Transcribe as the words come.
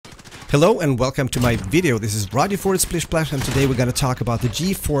Hello and welcome to my video. This is Geforce Experience and today we're going to talk about the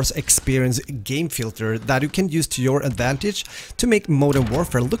Geforce Experience game filter that you can use to your advantage to make Modern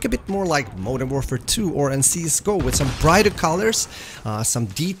Warfare look a bit more like Modern Warfare 2 or CSGO with some brighter colors, some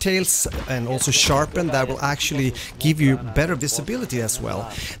details, and also sharpen that will actually give you better visibility as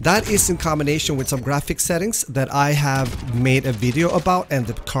well. That is in combination with some graphic settings that I have made a video about, and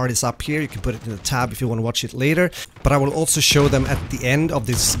the card is up here. You can put it in the tab if you want to watch it later, but I will also show them at the end of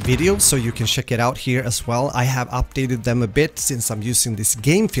this video, so you can check it out here as well. I have updated them a bit since I'm using this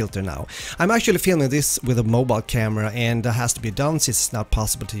game filter now. I'm actually filming this with a mobile camera, and that has to be done since it's not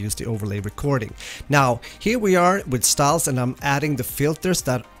possible to use the overlay recording. Now here we are with styles, and I'm adding the filters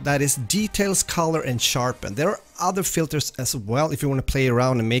that is details, color, and sharpen. There are other filters as well if you want to play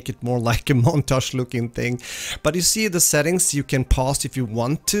around and make it more like a montage looking thing, but you see the settings. You can pause if you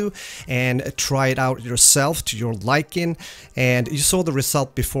want to and try it out yourself to your liking, and you saw the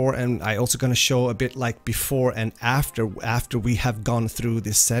result before, and I also going to show a bit like before and after we have gone through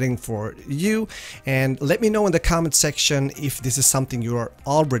this setting for you. And let me know in the comment section if this is something you are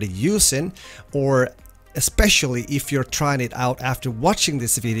already using, or especially if you're trying it out after watching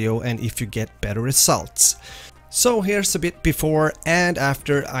this video and if you get better results. So here's a bit before and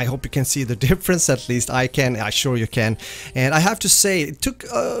after. I hope you can see the difference. At least I can. I'm sure you can. And I have to say, it took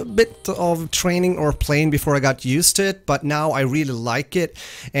a bit of training or playing before I got used to it, but now I really like it.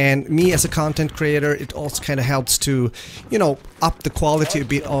 And me as a content creator, it also kind of helps to, you know, up the quality a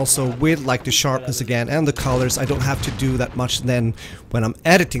bit also with like the sharpness again and the colors. I don't have to do that much then when I'm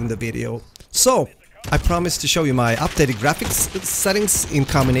editing the video. So I promised to show you my updated graphics settings in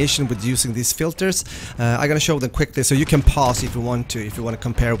combination with using these filters. I'm gonna show them quickly, so you can pause if you want to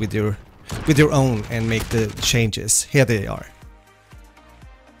compare with your own and make the changes. Here they are.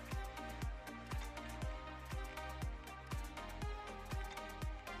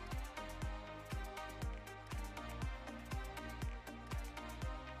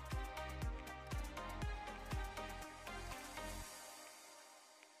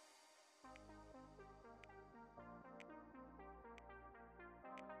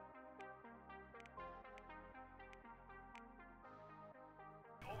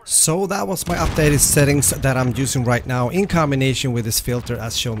 So that was my updated settings that I'm using right now in combination with this filter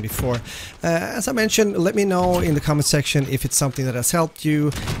as shown before. As I mentioned, let me know in the comment section if it's something that has helped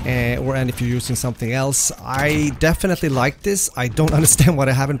you, and if you're using something else. I definitely like this. I don't understand why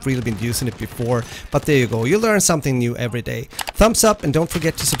I haven't really been using it before, but there you go. You learn something new every day. Thumbs up, and don't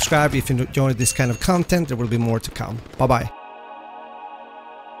forget to subscribe if you enjoy this kind of content. There will be more to come. Bye bye.